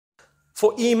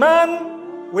For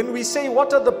Iman, when we say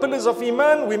what are the pillars of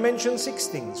Iman, we mention 6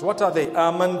 things. What are they?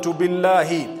 Amantu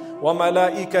billahi wa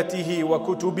malaikatihi wa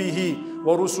kutubihi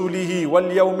wa rusulihi wal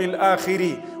yawmil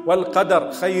akhiri wal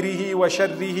qadar khayrihi wa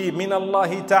sharrihi min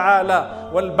Allahi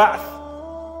ta'ala wal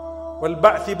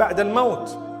ba'thi ba'da al maut.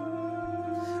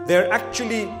 There are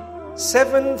actually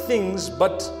 7 things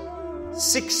but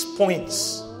 6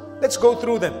 points. Let's go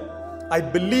through them. I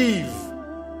believe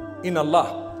in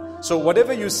Allah. So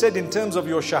whatever you said in terms of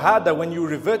your shahada when you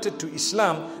reverted to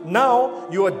Islam, now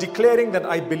you are declaring that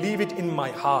I believe it in my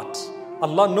heart.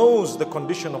 Allah knows the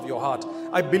condition of your heart.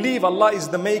 I believe Allah is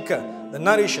the maker, the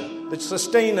nourisher, the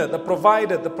sustainer, the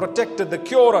provider, the protector, the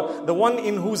curer, the one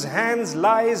in whose hands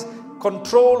lies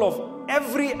control of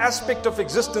every aspect of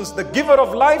existence, the giver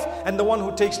of life and the one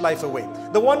who takes life away.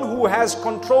 The one who has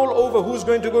control over who's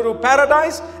going to go to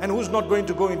paradise and who's not going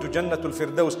to go into Jannatul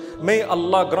Firdaus. May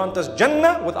Allah grant us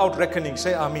Jannah without reckoning.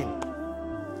 Say Ameen.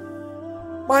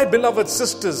 My beloved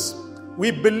sisters,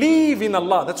 we believe in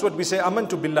Allah. That's what we say,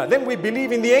 Amantu Billah. Then we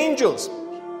believe in the angels.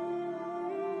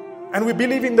 And we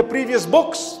believe in the previous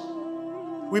books.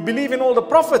 We believe in all the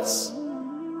prophets.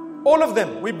 All of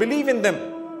them. We believe in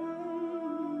them.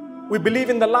 We believe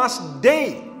in the last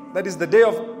day. That is the day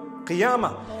of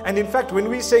Qiyamah. And in fact, when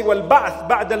we say wal ba'th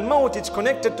ba'da al maut, it's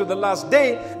connected to the last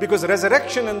day because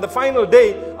resurrection and the final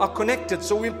day are connected.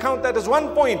 So we'll count that as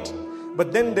one point.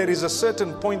 But then there is a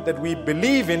certain point that we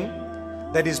believe in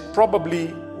that is probably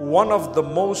one of the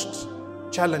most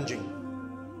challenging.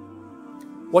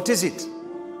 What is it?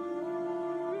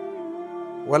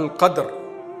 Wal qadr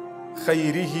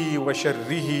khayrihi wa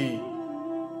sharrihi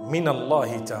min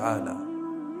Allah ta'ala.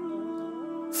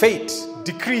 Fate,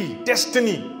 decree,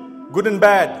 destiny, good and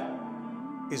bad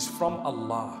is from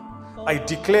Allah. I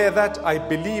declare that, I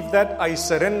believe that, I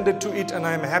surrender to it and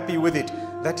I am happy with it.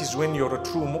 That is when you're a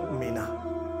true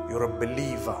mu'minah. You're a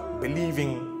believer,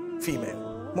 believing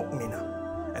female,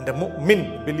 mu'minah. And a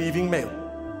mu'min, believing male.